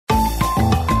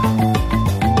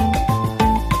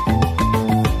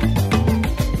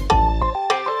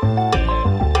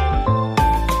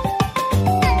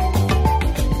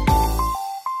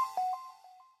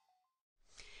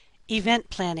Event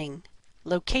planning.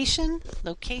 Location,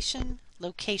 location,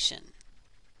 location.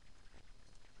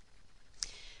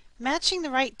 Matching the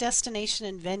right destination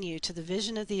and venue to the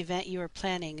vision of the event you are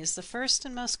planning is the first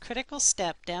and most critical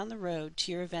step down the road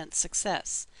to your event's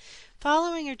success.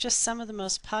 Following are just some of the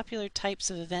most popular types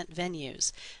of event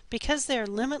venues. Because they are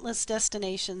limitless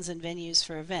destinations and venues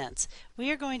for events,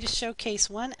 we are going to showcase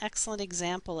one excellent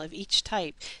example of each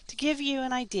type to give you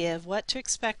an idea of what to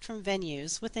expect from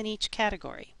venues within each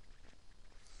category.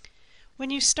 When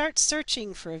you start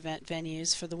searching for event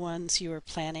venues for the ones you are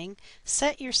planning,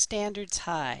 set your standards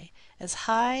high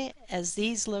as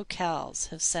these locales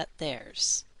have set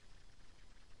theirs.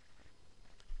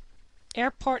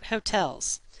 Airport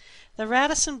hotels. The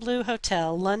Radisson Blu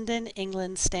Hotel, London,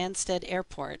 England, Stansted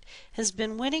Airport, has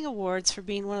been winning awards for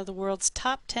being one of the world's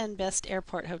top 10 best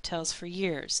airport hotels for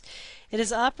years. It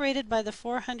is operated by the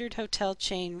 400 hotel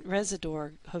chain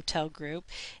Residor Hotel Group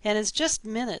and is just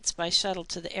minutes by shuttle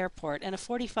to the airport and a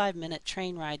 45-minute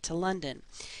train ride to London.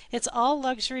 Its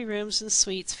all-luxury rooms and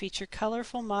suites feature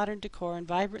colorful modern decor and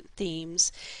vibrant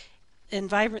themes.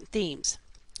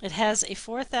 It has a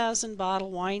 4,000-bottle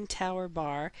wine tower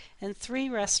bar and 3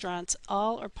 restaurants,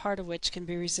 all or part of which can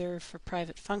be reserved for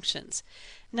private functions.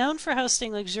 Known for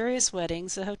hosting luxurious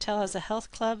weddings, the hotel has a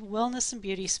health club, wellness and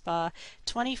beauty spa,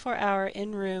 24-hour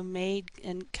in-room maid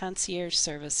and concierge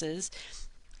services,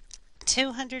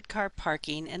 200-car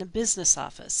parking, and a business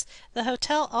office. The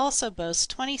hotel also boasts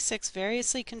 26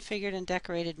 variously configured and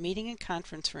decorated meeting and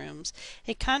conference rooms,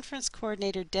 a conference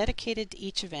coordinator dedicated to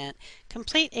each event,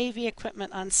 complete AV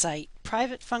equipment on site,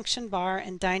 private function bar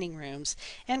and dining rooms,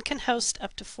 and can host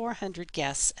up to 400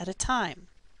 guests at a time.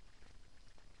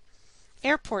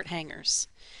 Airport hangars.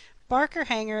 Barker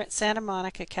Hangar at Santa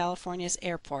Monica, California's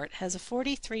airport has a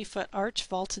 43-foot arch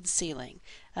vaulted ceiling,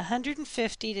 a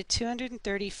 150 to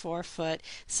 234-foot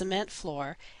cement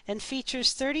floor, and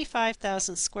features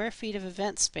 35,000 square feet of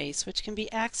event space which can be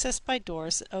accessed by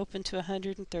doors that open to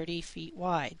 130 feet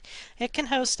wide. It can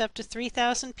host up to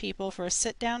 3,000 people for a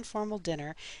sit-down formal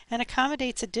dinner and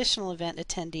accommodates additional event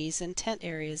attendees in tent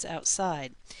areas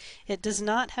outside. It does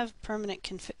not have permanent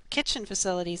kitchen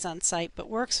facilities on site but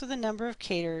works with a number of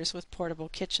caterers with portable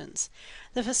kitchens.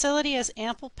 The facility has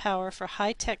ample power for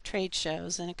high-tech trade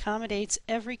shows and accommodates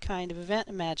every kind of event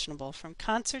imaginable, from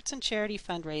concerts and charity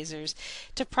fundraisers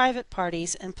to private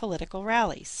parties and political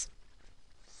rallies.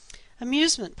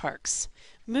 Amusement parks.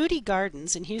 Moody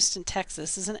Gardens in Houston,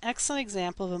 Texas is an excellent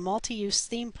example of a multi-use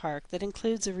theme park that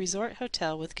includes a resort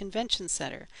hotel with convention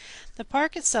center. The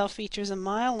park itself features a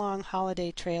mile-long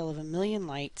holiday trail of 1,000,000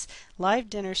 lights, live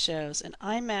dinner shows, an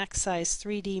IMAX-sized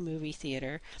 3D movie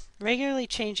theater, regularly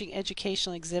changing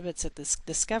educational exhibits at the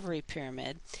Discovery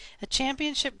Pyramid, a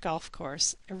championship golf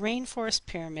course, a rainforest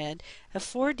pyramid, a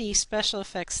 4D special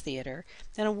effects theater,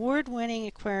 an award-winning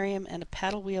aquarium, and a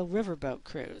paddle wheel riverboat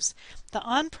cruise. The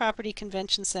on-property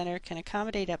convention center can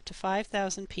accommodate up to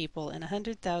 5,000 people and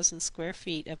 100,000 square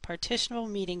feet of partitionable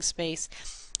meeting space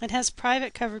and has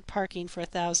private covered parking for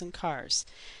 1,000 cars.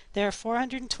 There are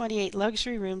 428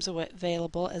 luxury rooms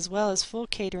available, as well as full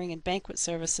catering and banquet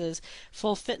services,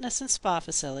 full fitness and spa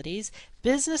facilities,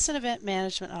 business and event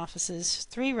management offices,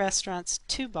 3 restaurants,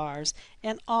 2 bars,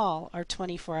 and all are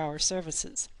 24-hour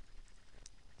services.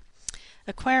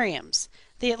 Aquariums.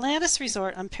 The Atlantis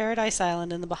Resort on Paradise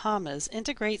Island in the Bahamas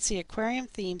integrates the aquarium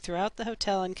theme throughout the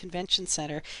hotel and convention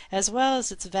center, as well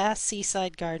as its vast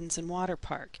seaside gardens and water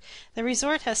park. The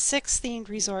resort has 6 themed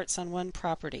resorts on one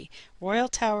property: Royal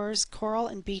Towers, Coral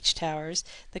and Beach Towers,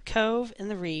 the Cove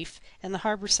and the Reef, and the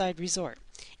Harborside Resort.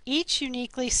 Each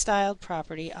uniquely styled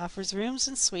property offers rooms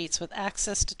and suites with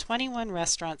access to 21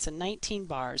 restaurants and 19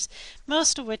 bars,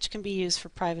 most of which can be used for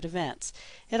private events.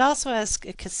 It also has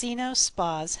a casino,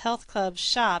 spas, health clubs,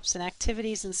 shops, and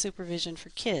activities and supervision for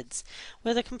kids.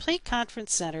 With a complete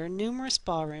conference center, numerous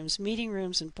ballrooms, meeting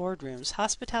rooms, and boardrooms,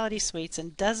 hospitality suites,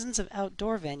 and dozens of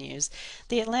outdoor venues,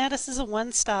 the Atlantis is a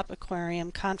one-stop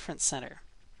aquarium conference center.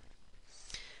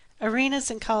 Arenas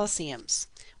and coliseums.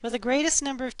 With the greatest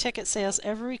number of ticket sales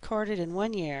ever recorded in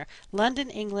one year, London,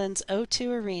 England's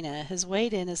O2 Arena has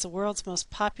weighed in as the world's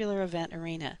most popular event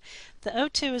arena. The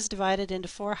O2 is divided into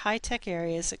 4 high-tech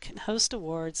areas that can host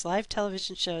awards, live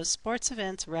television shows, sports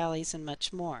events, rallies, and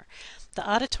much more. The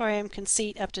auditorium can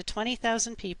seat up to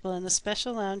 20,000 people, and the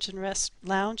special lounge and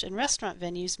restaurant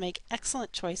venues make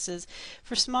excellent choices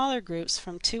for smaller groups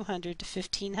from 200 to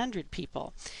 1,500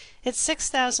 people. Its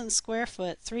 6,000 square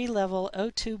foot, 3-level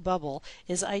O2 bubble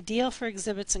is ideal for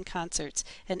exhibits and concerts,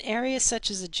 and areas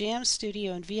such as a jam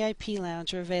studio and VIP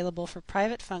lounge are available for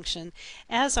private function,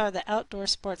 as are the outdoor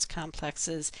sports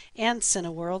complexes and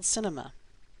Cineworld Cinema.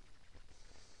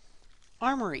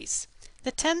 Armories.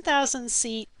 The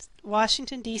 10,000-seat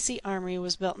Washington, D.C. Armory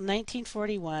was built in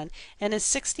 1941 and is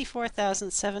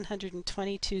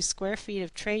 64,722 square feet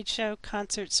of trade show,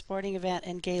 concert, sporting event,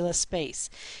 and gala space.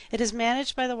 It is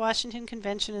managed by the Washington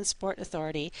Convention and Sport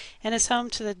Authority and is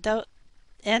home to the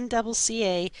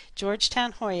NCCA,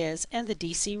 Georgetown Hoyas, and the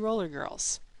D.C. Roller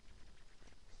Girls.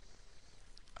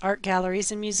 Art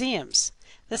galleries and museums.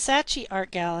 The Saatchi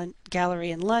Art Gallery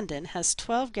in London has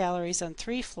 12 galleries on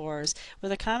 3 floors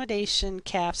with accommodation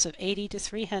caps of 80 to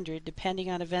 300 depending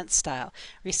on event style.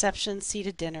 Reception,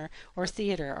 seated dinner, or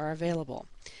theater are available.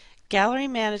 Gallery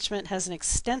management has an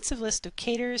extensive list of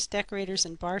caterers, decorators,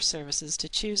 and bar services to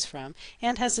choose from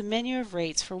and has a menu of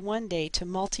rates for one-day to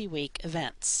multi-week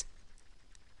events.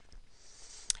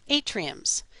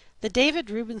 Atriums. The David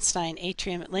Rubenstein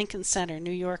Atrium at Lincoln Center, New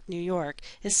York, New York,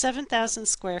 is 7,000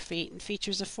 square feet and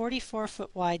features a 44-foot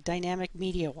wide dynamic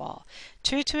media wall.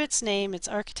 True to its name, its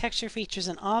architecture features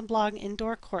an oblong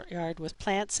indoor courtyard with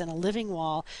plants and a living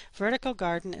wall, vertical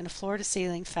garden, and a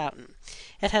floor-to-ceiling fountain.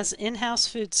 It has in-house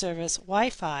food service,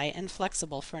 Wi-Fi, and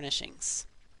flexible furnishings.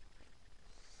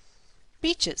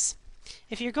 Beaches.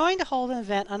 If you're going to hold an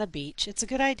event on a beach, it's a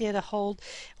good idea to hold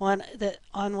one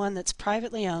that's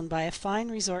privately owned by a fine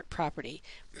resort property.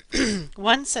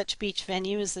 One such beach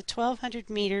venue is the 1,200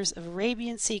 meters of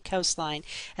Arabian Sea coastline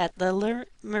at the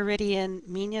Meridian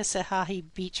Mina Sahahi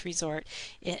Beach Resort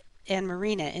and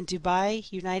Marina in Dubai,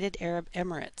 United Arab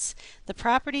Emirates. The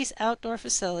property's outdoor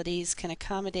facilities can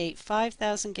accommodate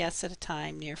 5,000 guests at a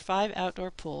time near 5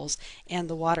 outdoor pools and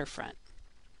the waterfront.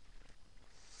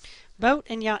 Boat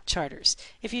and yacht charters.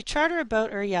 If you charter a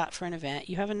boat or a yacht for an event,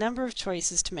 you have a number of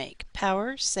choices to make.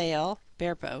 Power, sail,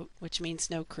 bareboat, which means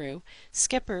no crew,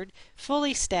 skippered,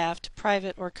 fully staffed,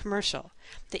 private, or commercial.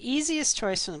 The easiest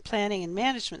choice from the planning and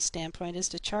management standpoint is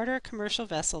to charter a commercial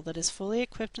vessel that is fully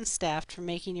equipped and staffed for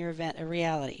making your event a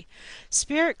reality.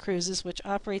 Spirit Cruises, which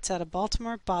operates out of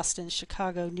Baltimore, Boston,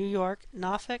 Chicago, New York,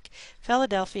 Norfolk,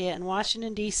 Philadelphia, and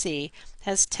Washington, D.C.,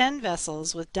 has 10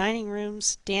 vessels with dining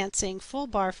rooms, dancing, full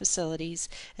bar facilities,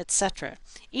 etc.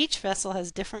 Each vessel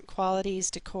has different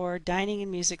qualities, decor, dining, and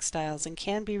music styles and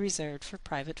can be reserved for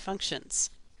private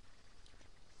functions.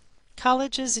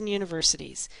 Colleges and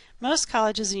universities. Most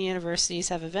colleges and universities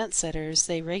have event centers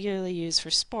they regularly use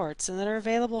for sports and that are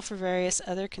available for various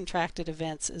other contracted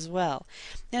events as well.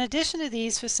 In addition to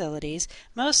these facilities,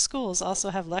 most schools also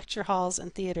have lecture halls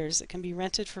and theaters that can be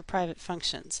rented for private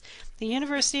functions. The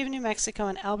University of New Mexico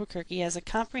in Albuquerque has a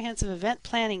comprehensive event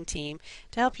planning team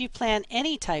to help you plan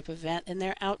any type of event in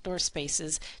their outdoor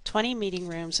spaces, 20 meeting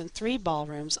rooms, and 3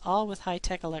 ballrooms, all with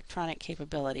high-tech electronic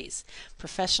capabilities.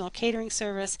 Professional catering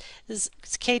services,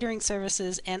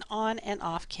 and on and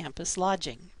off-campus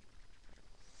lodging.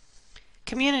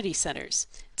 Community centers.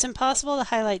 It's impossible to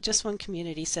highlight just one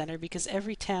community center because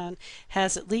every town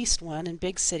has at least one and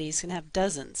big cities can have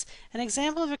dozens. An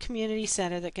example of a community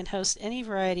center that can host any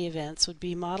variety of events would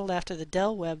be modeled after the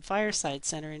Del Webb Fireside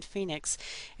Center in Phoenix,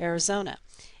 Arizona.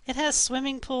 It has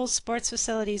swimming pools, sports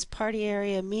facilities, party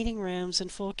area, meeting rooms, and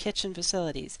full kitchen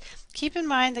facilities. Keep in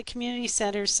mind that community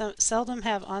centers seldom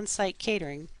have on-site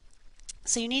catering,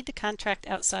 so you need to contract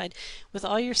outside with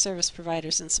all your service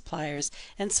providers and suppliers,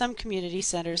 and some community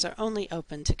centers are only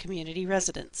open to community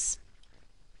residents.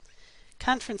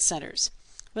 Conference centers.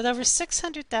 With over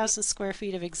 600,000 square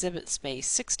feet of exhibit space,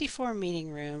 64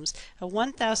 meeting rooms, a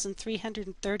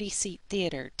 1,330-seat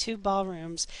theater, 2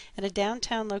 ballrooms, and a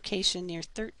downtown location near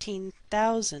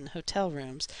 13,000 hotel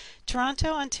rooms,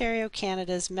 Toronto, Ontario,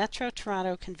 Canada's Metro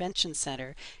Toronto Convention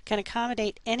Centre can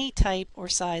accommodate any type or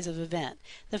size of event.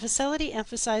 The facility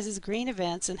emphasizes green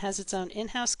events and has its own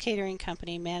in-house catering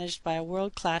company managed by a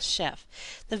world-class chef.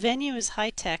 The venue is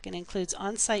high-tech and includes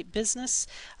on-site business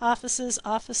offices,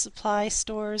 office supply,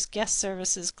 stores, guest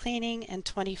services, cleaning, and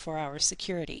 24-hour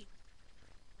security.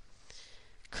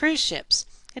 Cruise ships.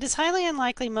 It is highly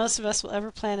unlikely most of us will ever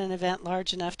plan an event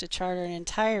large enough to charter an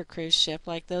entire cruise ship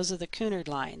like those of the Cunard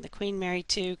Line, the Queen Mary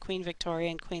II, Queen Victoria,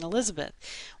 and Queen Elizabeth.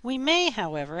 We may,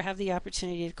 however, have the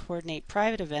opportunity to coordinate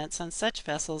private events on such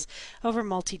vessels over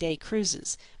multi-day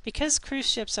cruises. Because cruise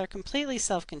ships are completely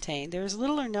self-contained, there is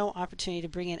little or no opportunity to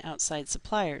bring in outside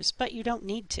suppliers, but you don't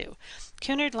need to.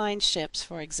 Cunard Line ships,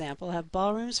 for example, have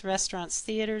ballrooms, restaurants,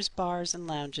 theaters, bars, and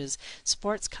lounges,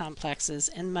 sports complexes,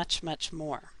 and much, much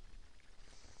more.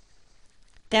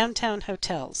 Downtown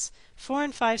hotels. 4-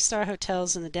 and 5-star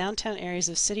hotels in the downtown areas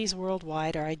of cities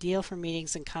worldwide are ideal for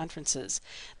meetings and conferences.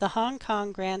 The Hong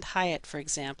Kong Grand Hyatt, for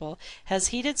example, has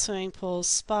heated swimming pools,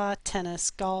 spa,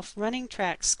 tennis, golf, running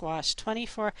track, squash,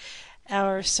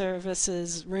 24-hour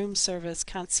services, room service,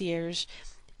 concierge,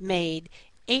 maid,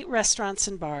 8 restaurants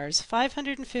and bars,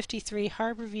 553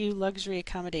 Harborview luxury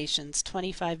accommodations,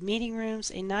 25 meeting rooms,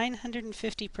 a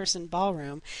 950-person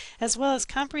ballroom, as well as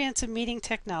comprehensive meeting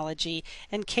technology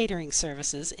and catering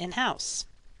services in-house.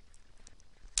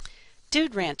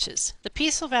 Dude Ranches. The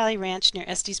Peaceful Valley Ranch near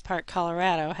Estes Park,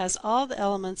 Colorado has all the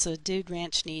elements a dude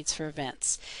ranch needs for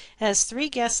events. It has 3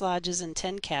 guest lodges and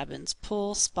 10 cabins,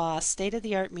 pool, spa,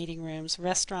 state-of-the-art meeting rooms,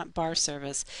 restaurant, bar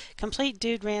service, complete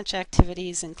dude ranch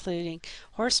activities including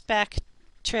horseback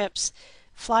trips,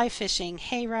 fly fishing,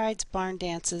 hay rides, barn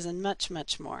dances, and much,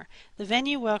 much more. The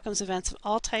venue welcomes events of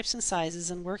all types and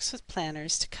sizes and works with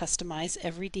planners to customize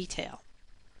every detail.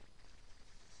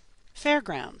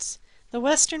 Fairgrounds. The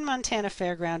Western Montana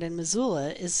Fairground in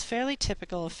Missoula is fairly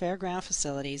typical of fairground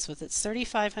facilities with its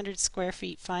 3,500 square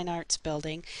feet fine arts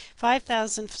building,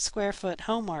 5,000 square foot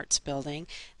home arts building,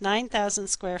 9,000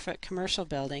 square foot commercial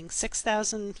building,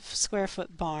 6,000 square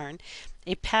foot barn,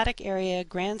 a paddock area,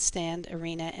 grandstand,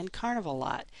 arena, and carnival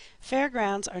lot.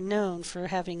 Fairgrounds are known for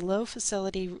having low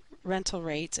facility rental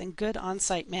rates and good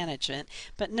on-site management,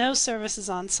 but no services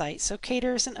on-site, so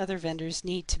caterers and other vendors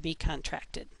need to be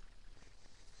contracted.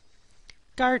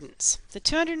 Gardens. The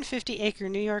 250-acre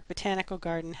New York Botanical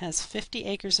Garden has 50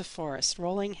 acres of forest,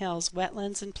 rolling hills,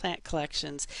 wetlands, and plant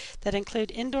collections that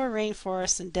include indoor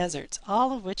rainforests and deserts,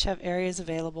 all of which have areas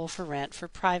available for rent for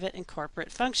private and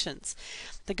corporate functions.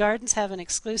 The gardens have an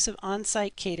exclusive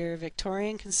on-site caterer,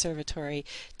 Victorian conservatory,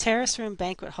 terrace room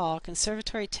banquet hall,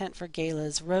 conservatory tent for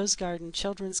galas, rose garden,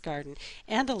 children's garden,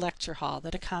 and a lecture hall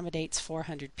that accommodates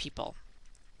 400 people.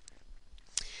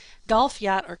 Golf,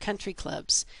 yacht, or country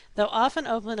clubs. Though often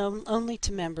open only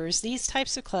to members, these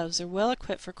types of clubs are well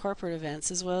equipped for corporate events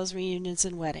as well as reunions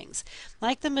and weddings.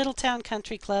 Like the Middletown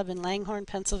Country Club in Langhorne,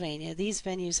 Pennsylvania, these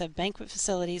venues have banquet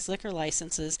facilities, liquor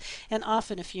licenses, and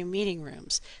often a few meeting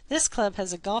rooms. This club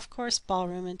has a golf course,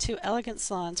 ballroom, and 2 elegant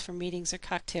salons for meetings or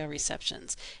cocktail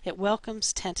receptions. It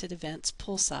welcomes tented events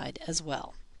poolside as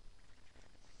well.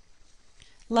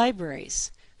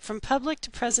 Libraries. From public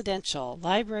to presidential,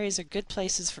 libraries are good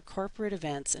places for corporate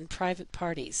events and private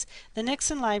parties. The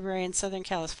Nixon Library in Southern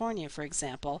California, for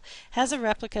example, has a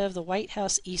replica of the White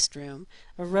House East Room,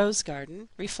 a rose garden,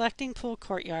 reflecting pool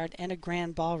courtyard, and a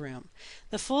grand ballroom.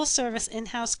 The full-service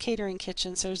in-house catering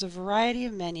kitchen serves a variety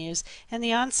of menus, and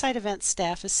the on-site event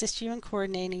staff assist you in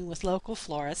coordinating with local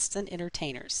florists and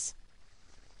entertainers.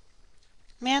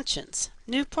 Mansions.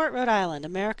 Newport, Rhode Island,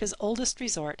 America's oldest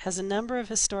resort, has a number of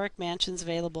historic mansions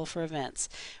available for events.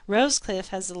 Rose Cliff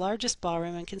has the largest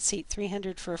ballroom and can seat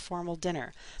 300 for a formal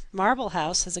dinner. Marble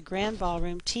House has a grand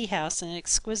ballroom, tea house, and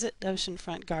exquisite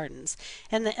oceanfront gardens.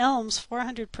 And the Elms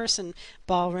 400-person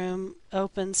ballroom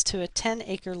opens to a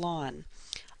 10-acre lawn.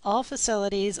 All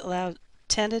facilities allow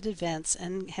tented events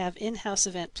and have in-house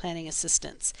event planning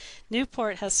assistants.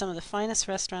 Newport has some of the finest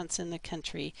restaurants in the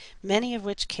country, many of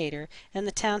which cater, and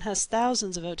the town has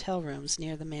thousands of hotel rooms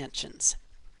near the mansions.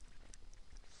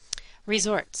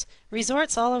 Resorts.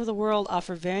 Resorts all over the world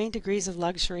offer varying degrees of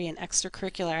luxury and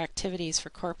extracurricular activities for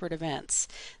corporate events.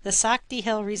 The Sakti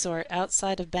Hill Resort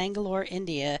outside of Bangalore,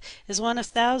 India, is one of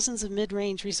thousands of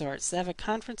mid-range resorts that have a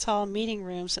conference hall, meeting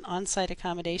rooms, and on-site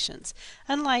accommodations.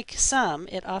 Unlike some,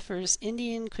 it offers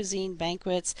Indian cuisine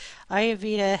banquets,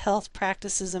 Ayurveda health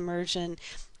practices immersion,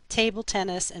 table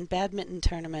tennis and badminton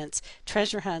tournaments,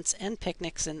 treasure hunts, and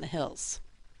picnics in the hills.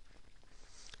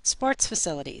 Sports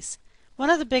facilities. One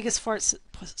of the biggest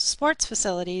sports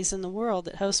facilities in the world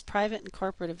that hosts private and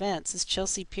corporate events is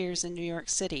Chelsea Piers in New York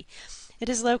City. It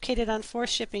is located on 4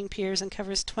 shipping piers and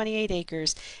covers 28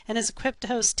 acres and is equipped to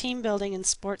host team building and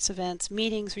sports events,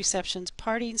 meetings, receptions,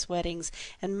 parties, weddings,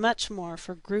 and much more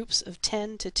for groups of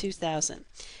 10 to 2,000.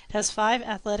 It has 5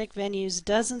 athletic venues,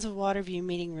 dozens of water view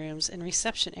meeting rooms and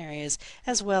reception areas,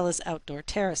 as well as outdoor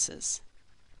terraces.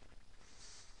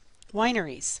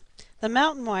 Wineries. The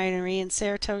Mountain Winery in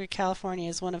Saratoga, California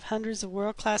is one of hundreds of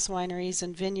world-class wineries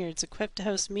and vineyards equipped to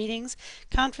host meetings,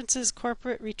 conferences,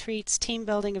 corporate retreats,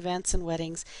 team-building events and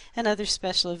weddings, and other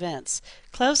special events.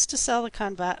 Close to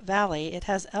Silicon Valley, it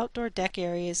has outdoor deck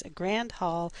areas, a grand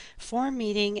hall, 4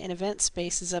 meeting and event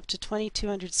spaces up to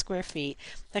 2,200 square feet,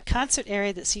 a concert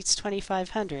area that seats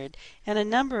 2,500, and a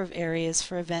number of areas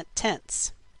for event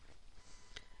tents.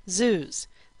 Zoos.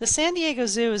 The San Diego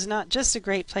Zoo is not just a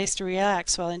great place to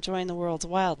relax while enjoying the world's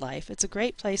wildlife. It's a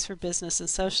great place for business and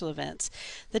social events.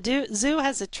 The zoo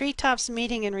has a treetops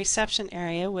meeting and reception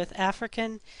area with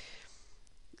African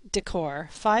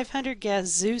decor,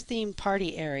 500-guest zoo-themed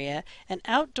party area, an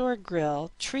outdoor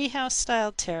grill,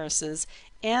 treehouse-style terraces,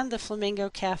 and the Flamingo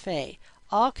Cafe.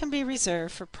 All can be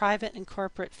reserved for private and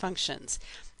corporate functions.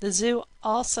 The zoo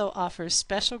also offers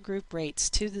special group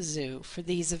rates to the zoo for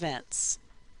these events.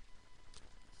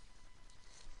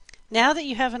 Now that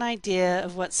you have an idea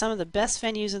of what some of the best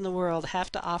venues in the world have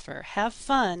to offer, have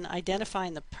fun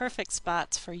identifying the perfect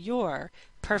spots for your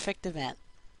perfect event.